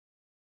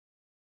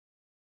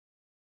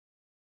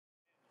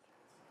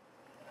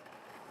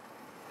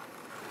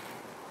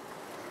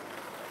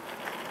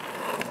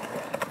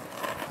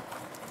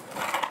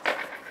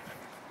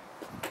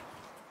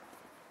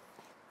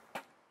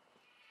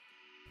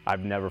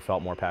I've never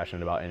felt more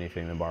passionate about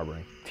anything than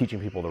barbering. Teaching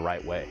people the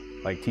right way,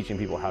 like teaching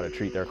people how to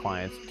treat their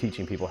clients,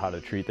 teaching people how to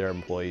treat their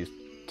employees,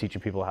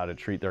 teaching people how to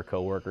treat their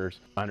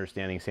coworkers,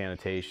 understanding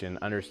sanitation,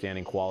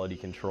 understanding quality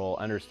control,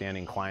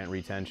 understanding client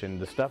retention,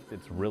 the stuff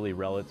that's really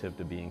relative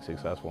to being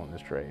successful in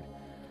this trade.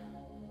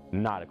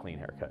 Not a clean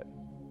haircut.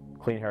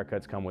 Clean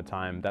haircuts come with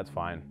time, that's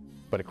fine,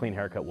 but a clean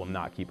haircut will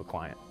not keep a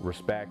client.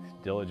 Respect,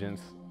 diligence,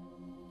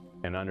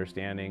 and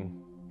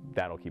understanding,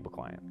 that'll keep a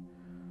client.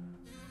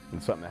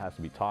 It's something that has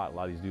to be taught. A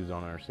lot of these dudes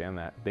don't understand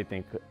that. They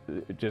think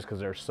just because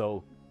they're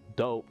so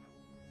dope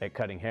at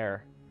cutting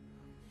hair,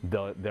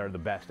 they're the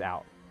best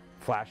out.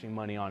 Flashing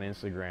money on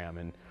Instagram,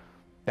 and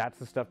that's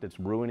the stuff that's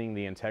ruining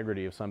the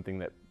integrity of something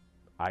that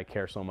I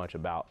care so much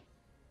about,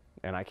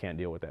 and I can't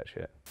deal with that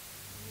shit.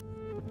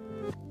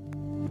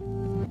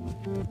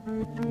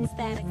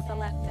 Static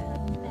selector.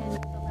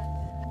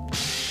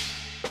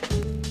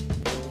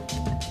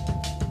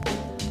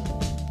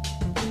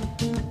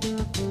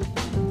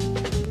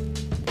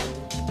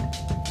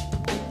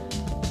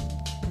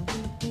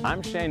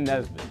 I'm Shane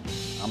Nesbitt.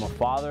 I'm a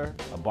father,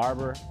 a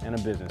barber, and a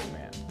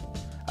businessman.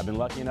 I've been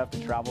lucky enough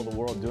to travel the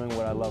world doing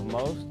what I love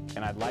most,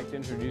 and I'd like to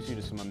introduce you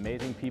to some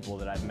amazing people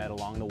that I've met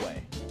along the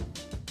way.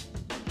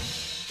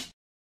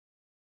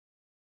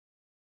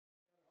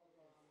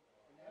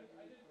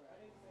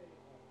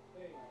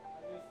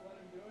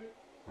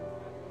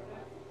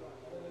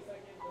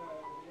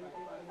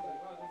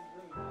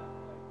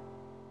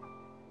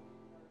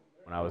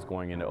 When I was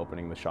going into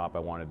opening the shop, I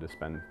wanted to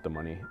spend the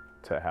money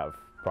to have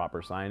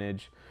proper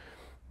signage,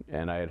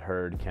 and I had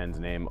heard Ken's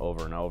name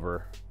over and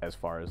over as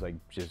far as like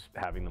just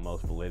having the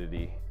most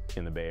validity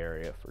in the Bay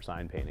Area for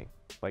sign painting.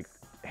 Like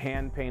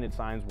hand painted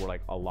signs were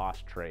like a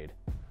lost trade.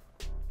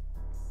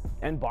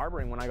 And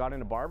barbering, when I got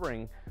into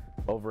barbering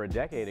over a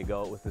decade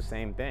ago, it was the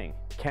same thing.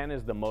 Ken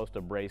is the most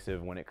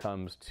abrasive when it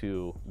comes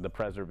to the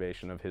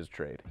preservation of his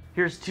trade.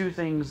 Here's two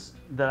things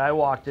that I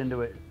walked into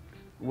it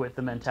with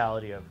the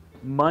mentality of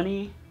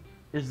money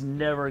is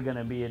never going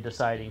to be a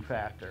deciding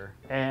factor,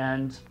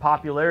 and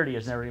popularity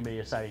is never going to be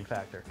a deciding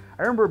factor.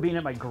 I remember being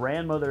at my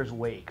grandmother's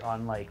wake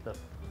on like it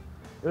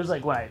was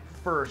like when I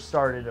first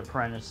started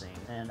apprenticing,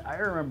 and I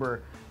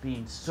remember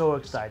being so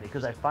excited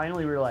because I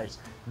finally realized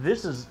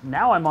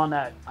now I'm on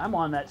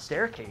that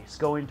staircase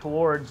going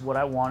towards what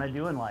I want to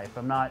do in life.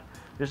 I'm not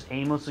just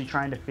aimlessly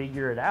trying to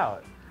figure it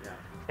out. Yeah.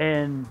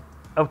 And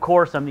of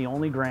course, I'm the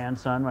only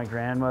grandson. My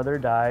grandmother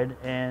died,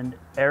 and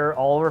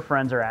all of her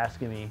friends are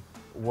asking me,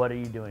 what are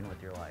you doing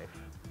with your life?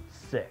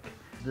 Sick.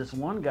 This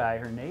one guy,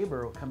 her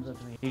neighbor, comes up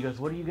to me. He goes,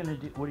 what are you gonna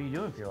do? What are you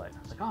doing with your life?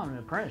 I was like, oh, I'm in an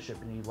apprenticeship.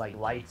 And he like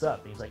lights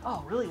up. And he's like,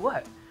 oh, really,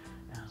 what?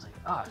 And I was like,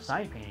 oh,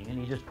 sign painting. And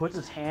he just puts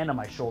his hand on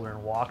my shoulder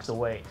and walks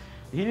away.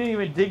 He didn't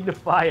even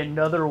dignify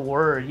another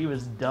word. He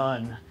was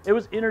done. It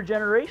was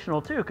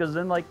intergenerational too, because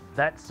then like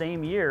that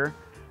same year,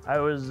 I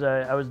was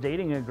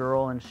dating a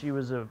girl, and she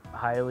was a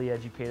highly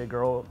educated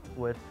girl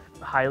with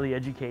highly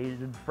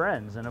educated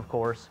friends. And of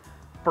course,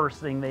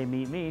 first thing they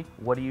meet me,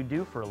 what do you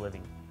do for a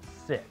living?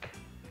 Sick.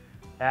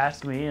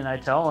 Ask me, and I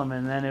tell them,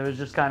 and then it was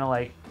just kind of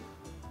like,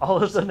 all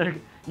of a sudden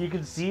you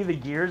could see the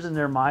gears in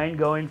their mind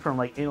going from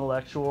like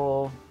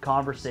intellectual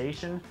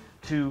conversation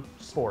to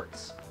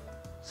sports.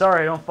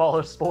 Sorry, I don't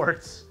follow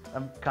sports.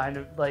 I'm kind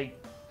of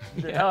like,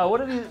 yeah.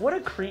 What do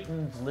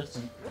cretins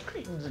listen? What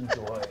cretins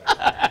enjoy?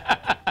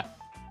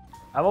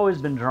 I've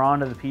always been drawn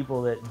to the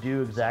people that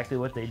do exactly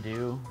what they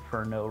do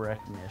for no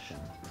recognition,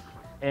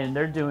 and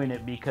they're doing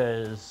it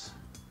because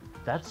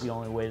that's the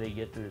only way they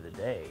get through the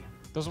day.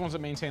 Those are the ones that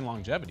maintain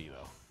longevity,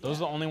 though. Those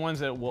are the only ones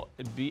that will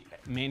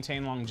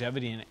maintain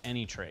longevity in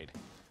any trade.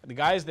 The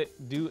guys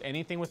that do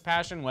anything with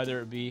passion,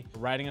 whether it be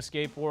riding a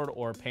skateboard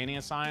or painting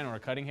a sign or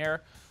cutting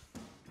hair,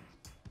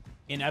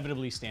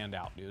 inevitably stand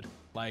out, dude.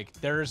 Like,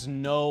 there's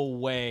no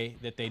way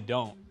that they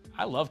don't.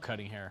 I love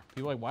cutting hair.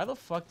 People are like, why the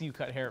fuck do you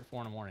cut hair at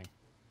 4 in the morning?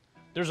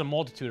 There's a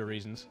multitude of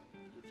reasons.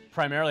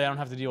 Primarily, I don't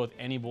have to deal with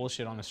any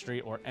bullshit on the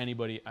street or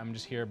anybody. I'm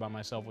just here by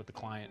myself with the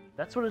client.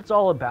 That's what it's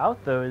all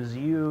about, though, is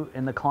you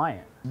and the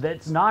client.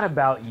 That's not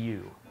about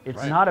you.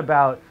 It's not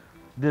about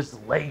this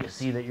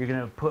legacy that you're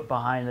going to put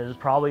behind that is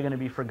probably going to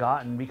be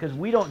forgotten, because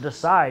we don't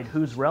decide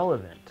who's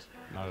relevant.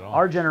 Not at all.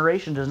 Our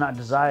generation does not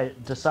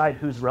decide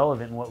who's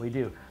relevant in what we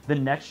do. The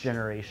next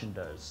generation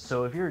does.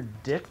 So if you're a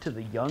dick to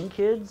the young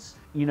kids,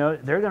 you know,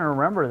 they're going to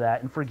remember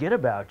that and forget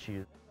about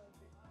you.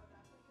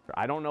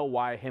 I don't know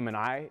why him and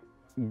I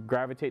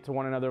gravitate to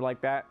one another like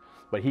that,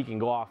 but he can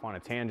go off on a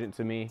tangent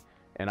to me,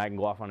 and I can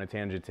go off on a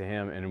tangent to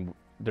him, and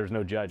there's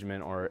no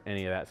judgment or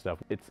any of that stuff.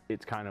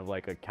 It's kind of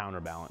like a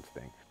counterbalance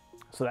thing.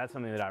 So that's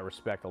something that I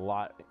respect a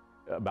lot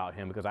about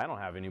him, because I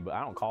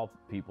don't call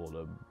people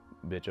to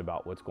bitch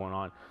about what's going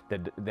on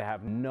that they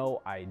have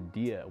no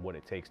idea what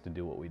it takes to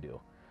do what we do.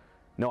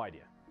 No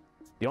idea.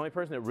 The only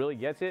person that really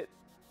gets it,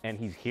 and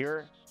he's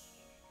here,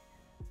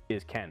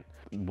 is Ken.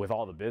 With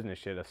all the business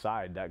shit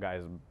aside, that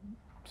guy's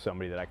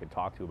somebody that I could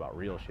talk to about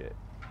real shit.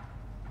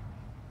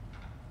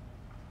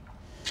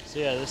 So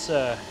yeah, this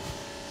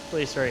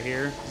place right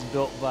here is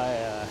built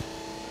by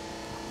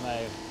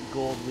my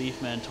gold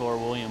leaf mentor,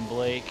 William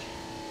Blake.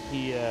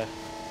 He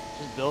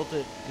Just built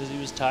it because he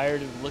was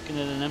tired of looking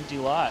at an empty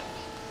lot.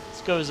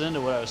 This goes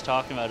into what I was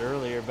talking about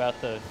earlier about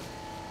the,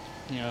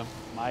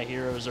 my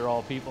heroes are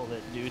all people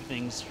that do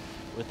things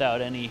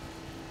without any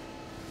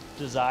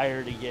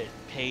desire to get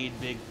paid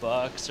big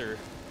bucks or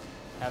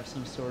have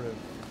some sort of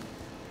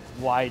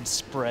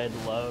widespread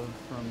love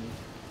from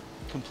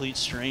complete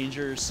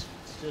strangers.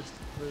 It's just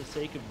for the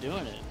sake of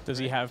doing it. Does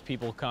he have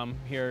people come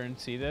here and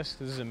see this?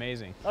 This is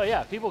amazing. Oh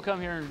yeah, people come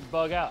here and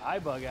bug out. I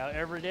bug out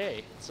every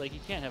day. It's like you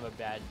can't have a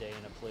bad day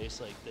in a place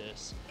like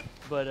this.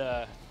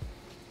 But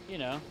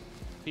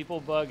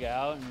people bug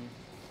out and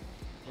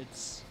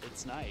it's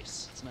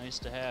nice. It's nice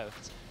to have.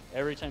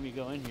 Every time you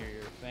go in here,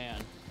 you're a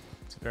fan.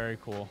 It's very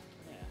cool.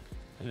 Yeah.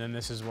 And then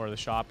this is where the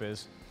shop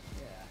is.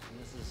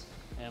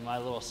 Yeah, and my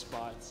little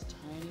spot's a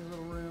tiny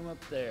little room up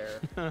there.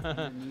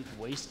 Underneath,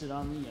 wasted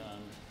on the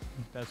young.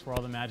 That's where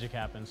all the magic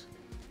happens.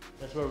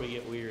 That's where we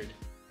get weird.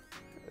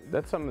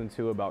 That's something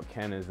too about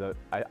Ken is that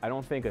I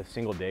don't think a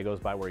single day goes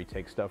by where he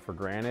takes stuff for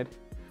granted.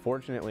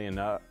 Fortunately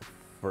enough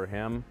for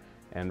him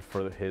and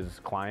for his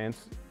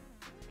clients,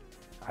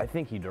 I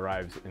think he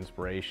derives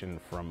inspiration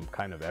from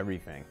kind of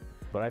everything.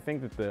 But I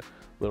think that the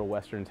little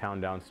western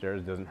town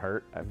downstairs doesn't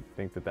hurt. I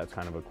think that that's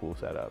kind of a cool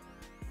setup.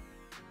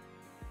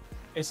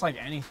 It's like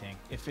anything.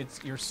 If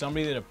you're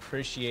somebody that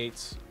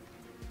appreciates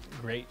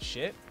great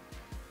shit,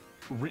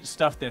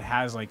 stuff that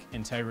has like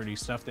integrity,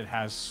 stuff that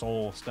has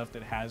soul, stuff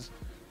that has,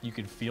 you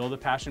can feel the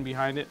passion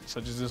behind it,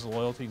 such as this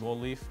loyalty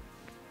gold leaf.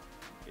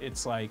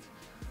 It's like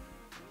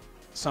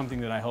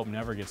something that I hope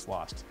never gets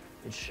lost.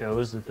 It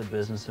shows that the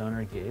business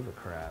owner gave a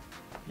crap.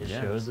 It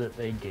shows that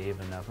they gave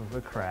enough of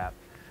a crap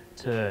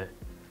to,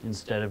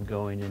 instead of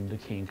going into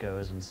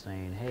Kinko's and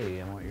saying,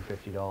 hey, I want your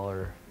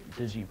 $50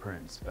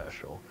 DigiPrint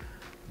special,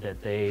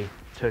 that they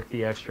took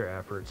the extra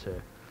effort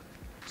to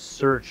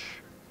search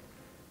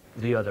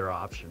the other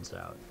options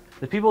out.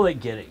 The people that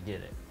get it,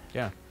 get it.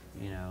 Yeah.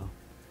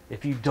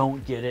 If you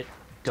don't get it,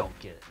 don't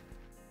get it.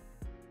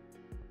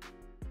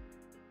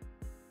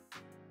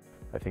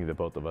 I think that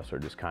both of us are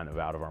just kind of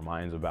out of our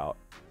minds about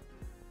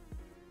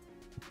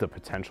the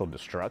potential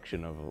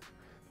destruction of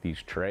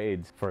these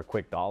trades for a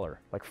quick dollar.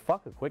 Like,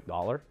 fuck a quick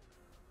dollar.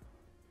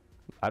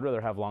 I'd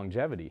rather have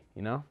longevity,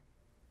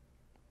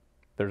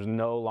 There's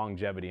no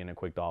longevity in a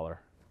quick dollar.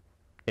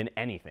 In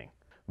anything.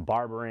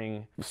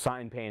 Barbering,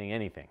 sign painting,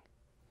 anything.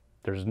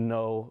 There's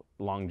no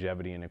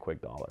longevity in a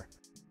quick dollar.